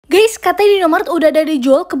Guys, katanya di Indomaret udah ada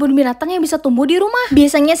dijual kebun binatang yang bisa tumbuh di rumah.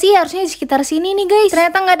 Biasanya sih harusnya di sekitar sini nih guys.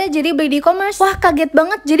 Ternyata nggak ada, jadi beli di e-commerce. Wah, kaget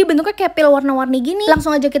banget. Jadi bentuknya kayak pil warna-warni gini.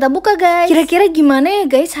 Langsung aja kita buka guys. Kira-kira gimana ya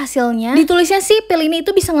guys hasilnya? Ditulisnya sih pil ini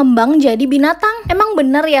itu bisa ngembang jadi binatang. Emang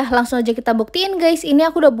bener ya? Langsung aja kita buktiin guys.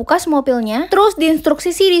 Ini aku udah buka semua pilnya. Terus di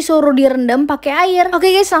instruksi sih disuruh direndam pakai air.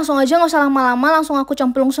 Oke guys, langsung aja nggak usah lama-lama. Langsung aku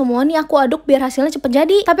cemplung semua nih. Aku aduk biar hasilnya cepet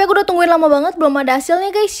jadi. Tapi aku udah tungguin lama banget belum ada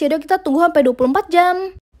hasilnya guys. Yaudah kita tunggu sampai 24 jam.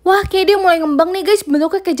 Wah, kayak dia mulai ngembang nih guys,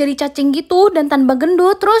 bentuknya kayak jadi cacing gitu dan tanpa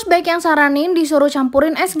gendut. Terus baik yang saranin disuruh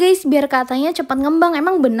campurin es guys, biar katanya cepat ngembang.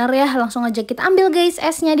 Emang bener ya, langsung aja kita ambil guys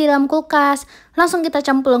esnya di dalam kulkas. Langsung kita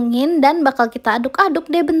cemplungin dan bakal kita aduk-aduk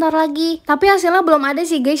deh bentar lagi. Tapi hasilnya belum ada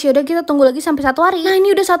sih guys, yaudah kita tunggu lagi sampai 1 hari. Nah ini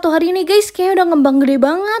udah 1 hari nih guys, kayaknya udah ngembang gede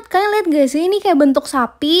banget. Kalian lihat guys, ini kayak bentuk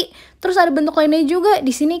sapi. Terus ada bentuk lainnya juga, di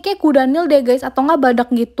sini kayak kuda nil deh guys, atau nggak badak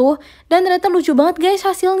gitu. Dan ternyata lucu banget guys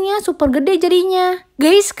hasilnya, super gede jadinya.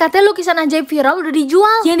 Guys, katanya lukisan ajaib viral udah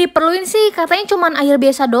dijual. Yang diperluin sih katanya cuman air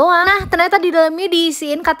biasa doang. Nah, ternyata di dalamnya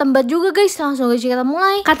diisiin cotton bud juga guys. Langsung aja kita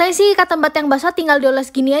mulai. Katanya sih cotton bud yang basah tinggal dioles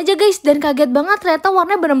gini aja guys. Dan kaget banget ternyata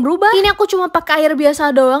warnanya bener berubah. Ini aku cuma pakai air biasa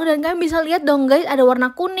doang dan kalian bisa lihat dong guys, ada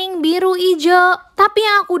warna kuning, biru, hijau. Tapi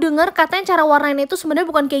yang aku dengar katanya cara warnain itu sebenarnya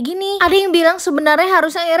bukan kayak gini. Ada yang bilang sebenarnya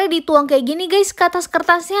harusnya airnya dituang kayak gini guys ke atas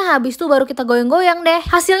kertasnya, habis itu baru kita goyang-goyang deh.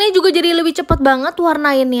 Hasilnya juga jadi lebih cepet banget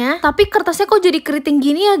warnainnya. Tapi kertasnya kok jadi keriting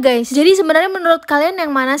gini ya guys. Jadi sebenarnya menurut kalian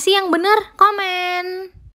yang mana sih yang benar?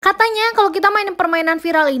 Komen. Katanya kalau kita mainin permainan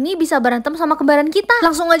viral ini bisa berantem sama kembaran kita.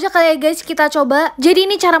 Langsung aja kali ya guys kita coba. Jadi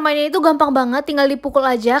ini cara mainnya itu gampang banget, tinggal dipukul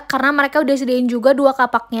aja karena mereka udah sediain juga 2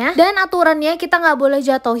 kapaknya. Dan aturannya kita nggak boleh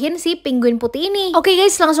jatuhin si penguin putih ini. Oke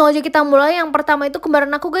guys, langsung aja kita mulai. Yang pertama itu kembaran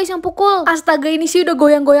aku guys yang pukul. Astaga, ini sih udah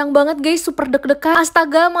goyang-goyang banget guys, super deg-degan.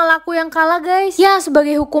 Astaga, malah aku yang kalah guys. Ya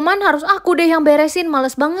sebagai hukuman harus aku deh yang beresin,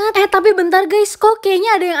 males banget. Tapi bentar guys, kok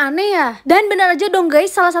kayaknya ada yang aneh ya. Dan benar aja dong guys,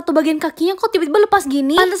 salah satu bagian kakinya kok tiba-tiba lepas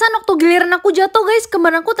gini. Pantesan waktu giliran aku jatuh guys,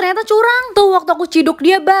 kembaran aku ternyata curang. Tuh waktu aku ciduk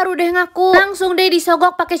dia baru deh ngaku. Langsung deh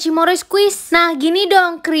disogok pakai cimore squeeze. Nah gini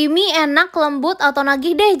dong, creamy, enak, lembut, atau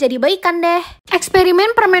nagih deh, jadi baikan deh.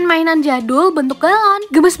 Eksperimen permen mainan jadul bentuk galon.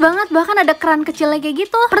 Gemes banget, bahkan ada keran kecilnya kayak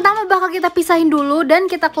gitu. Pertama bakal kita pisahin dulu dan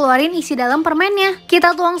kita keluarin isi dalam permennya.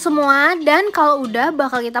 Kita tuang semua dan kalau udah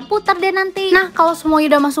bakal kita putar deh nanti. Nah kalau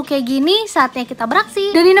semuanya udah masuk kayak gini, saatnya kita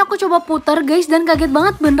beraksi. Dan ini aku coba putar guys dan kaget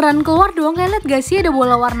banget beneran keluar doang. Kalian lihat gak sih, ada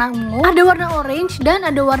bola warna ungu, ada warna orange, dan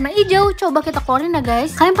ada warna hijau. Coba kita keluarin ya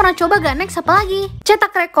guys. Kalian pernah coba gak? Next apa lagi?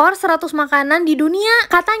 Cetak rekor 100 makanan di dunia.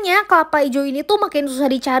 Katanya kelapa hijau ini tuh makin susah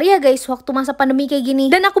dicari ya guys waktu masa pandemi kayak gini.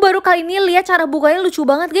 Dan aku baru kali ini lihat cara bukanya lucu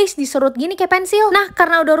banget guys, diserut gini kayak pensil. Nah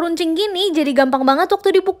karena udah runcing gini jadi gampang banget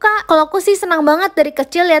waktu dibuka. Kalau aku sih senang banget dari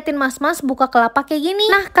kecil liatin mas-mas buka kelapa kayak gini.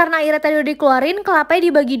 Nah karena airnya tadi udah dikeluarin, kelapanya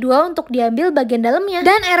dibagi 2 untuk diambil bagian dalamnya.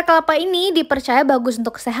 Dan air kelapa ini dipercaya bagus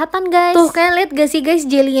untuk kesehatan guys. Tuh kalian lihat gak sih guys,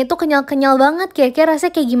 jelinya itu kenyal-kenyal banget. Kira-kira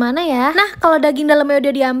rasanya kayak gimana ya? Nah kalau daging dalamnya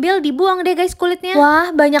udah diambil, dibuang deh guys kulitnya.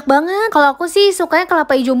 Wah banyak banget. Kalau aku sih sukanya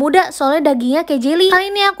kelapa hijau muda, soalnya dagingnya kayak jelly.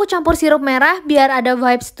 Kali ini aku campur sirup merah biar ada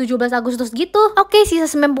vibes 17 Agustus gitu. Oke, sisa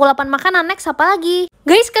 98 makanan. Next apa lagi?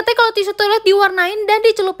 Guys, katanya kalau tisu toilet diwarnain dan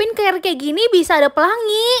dicelupin ke air kayak gini bisa ada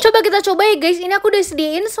pelangi. Coba kita coba ya guys. Ini aku udah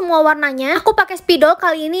sediain semua warnanya. Aku pakai spidol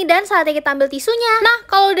kali ini dan saatnya kita ambil tisunya. Nah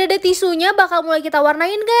kalau udah ada tisunya bakal mulai kita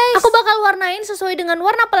warnain guys. Aku bakal warnain sesuai dengan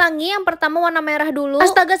warna pelangi. Yang pertama warna merah dulu.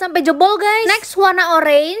 Astaga sampai jebol guys. Next warna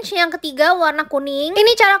orange. Yang ketiga warna kuning.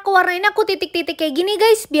 Ini cara aku warnainnya, aku titik-titik kayak gini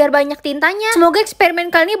guys biar banyak tintanya. Semoga eksperimen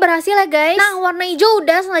kali ini berhasil ya guys. Nah warna hijau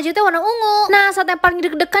udah, selanjutnya warna ungu. Nah saat yang paling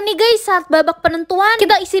deg-degan nih guys, saat babak penentuan.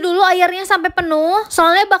 Kita isi dulu airnya sampai penuh.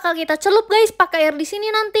 Soalnya bakal kita celup guys pakai air di sini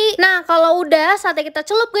nanti. Nah kalau udah saatnya kita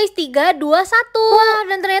celup guys. 3, 2, 1. Wah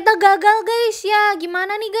dan ternyata gagal guys. Ya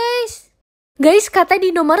gimana nih guys? Guys, katanya di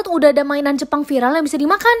Indomaret udah ada mainan Jepang viral yang bisa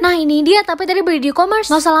dimakan. Nah ini dia, tapi tadi beli di e-commerce.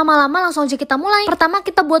 Nggak usah lama-lama, langsung aja kita mulai. Pertama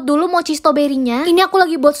kita buat dulu mochi stroberinya. Ini aku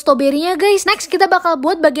lagi buat stroberinya guys. Next kita bakal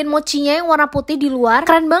buat bagian mochinya yang warna putih di luar.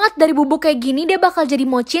 Keren banget, dari bubuk kayak gini dia bakal jadi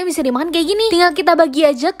mochi yang bisa dimakan kayak gini. Tinggal kita bagi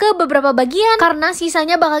aja ke beberapa bagian, karena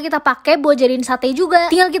sisanya bakal kita pakai buat jadiin sate juga.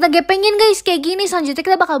 Tinggal kita gepengin guys kayak gini. Selanjutnya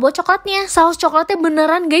kita bakal buat coklatnya. Saus coklatnya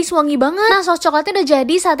beneran guys wangi banget. Nah saus coklatnya udah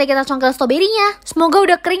jadi, saatnya kita congkel stroberinya. Semoga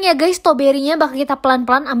udah kering ya guys stroberinya. Bakal kita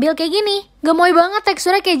pelan-pelan ambil kayak gini. Gemoy banget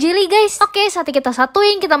teksturnya kayak jelly guys. Oke, saatnya kita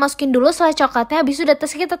satuin, kita masukin dulu selai coklatnya. Habis itu di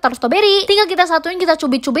atasnya kita taruh strawberry. Tinggal kita satuin, kita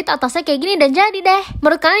cubit-cubit atasnya kayak gini dan jadi deh.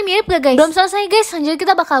 Menurut kalian mirip gak guys? Belum selesai guys, lanjut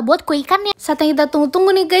kita bakal buat kue ikannya. Saatnya kita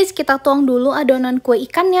tunggu-tunggu nih guys, kita tuang dulu adonan kue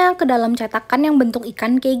ikannya ke dalam cetakan yang bentuk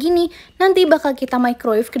ikan kayak gini. Nanti bakal kita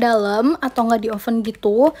microwave ke dalam atau nggak di oven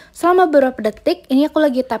gitu selama beberapa detik. Ini aku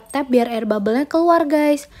lagi tap-tap biar air bubble-nya keluar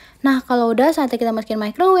guys. Nah kalau udah saatnya kita masukin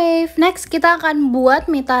microwave. Next kita akan buat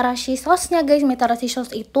mitarashi sauce-nya guys. Mitarashi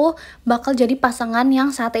sauce itu bakal jadi pasangan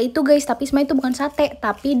yang sate itu guys. Tapi sebenarnya itu bukan sate,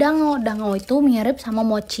 tapi dango. Dango itu mirip sama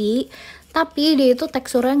mochi, tapi dia itu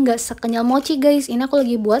teksturnya nggak sekenyal mochi guys. Ini aku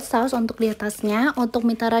lagi buat saus untuk di atasnya. Untuk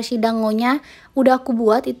mitarashi dangonya udah aku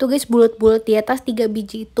buat itu guys, bulat-bulat di atas 3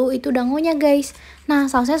 biji itu dangonya guys. Nah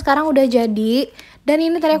sausnya sekarang udah jadi. Dan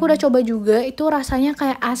ini tadi aku udah coba juga, itu rasanya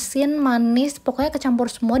kayak asin, manis, pokoknya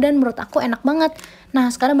kecampur semua dan menurut aku enak banget. Nah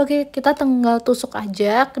sekarang bagi kita tinggal tusuk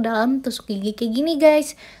aja ke dalam tusuk gigi kayak gini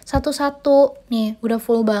guys, satu-satu. Nih udah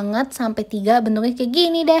full banget sampai 3, bentuknya kayak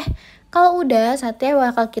gini deh. Kalau udah, saatnya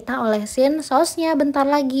bakal kita olesin sausnya bentar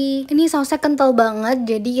lagi. Ini sausnya kental banget,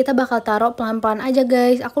 jadi kita bakal taruh pelan-pelan aja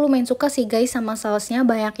guys. Aku lumayan suka sih guys sama sausnya,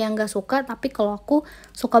 banyak yang gak suka, tapi kalau aku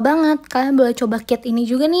suka banget. Kalian boleh coba kit ini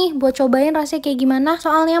juga nih, buat cobain rasanya kayak gimana.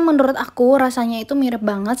 Soalnya menurut aku rasanya itu mirip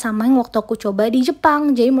banget sama yang waktu aku coba di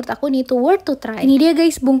Jepang. Jadi menurut aku ini tuh worth to try. Ini dia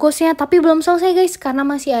guys bungkusnya, tapi belum selesai guys, karena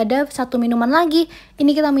masih ada satu minuman lagi.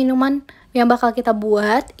 Ini kita minuman yang bakal kita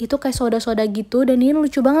buat itu kayak soda-soda gitu, dan ini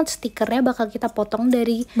lucu banget, stikernya bakal kita potong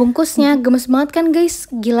dari bungkusnya. Gemes banget kan guys,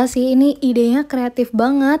 gila sih, ini idenya kreatif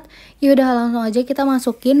banget. Yaudah langsung aja kita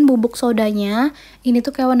masukin bubuk sodanya. Ini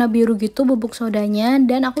tuh kayak warna biru gitu bubuk sodanya,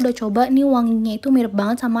 dan aku udah coba nih, wanginya itu mirip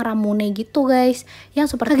banget sama ramune gitu guys, yang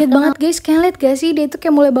super kaget banget guys. Kalian lihat gak sih, dia itu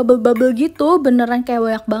kayak mulai bubble-bubble gitu, beneran kayak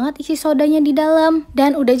banyak banget isi sodanya di dalam.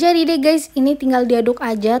 Dan udah jadi deh guys, ini tinggal diaduk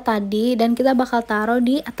aja tadi, dan kita bakal taruh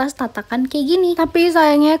di atas tatakan kayak gini. Tapi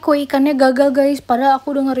sayangnya kue ikannya gagal guys, padahal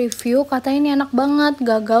aku udah nge-review katanya ini enak banget.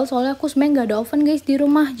 Gagal soalnya aku sebenarnya nggak ada oven guys di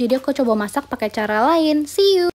rumah, jadi aku coba masak pakai cara lain. See you.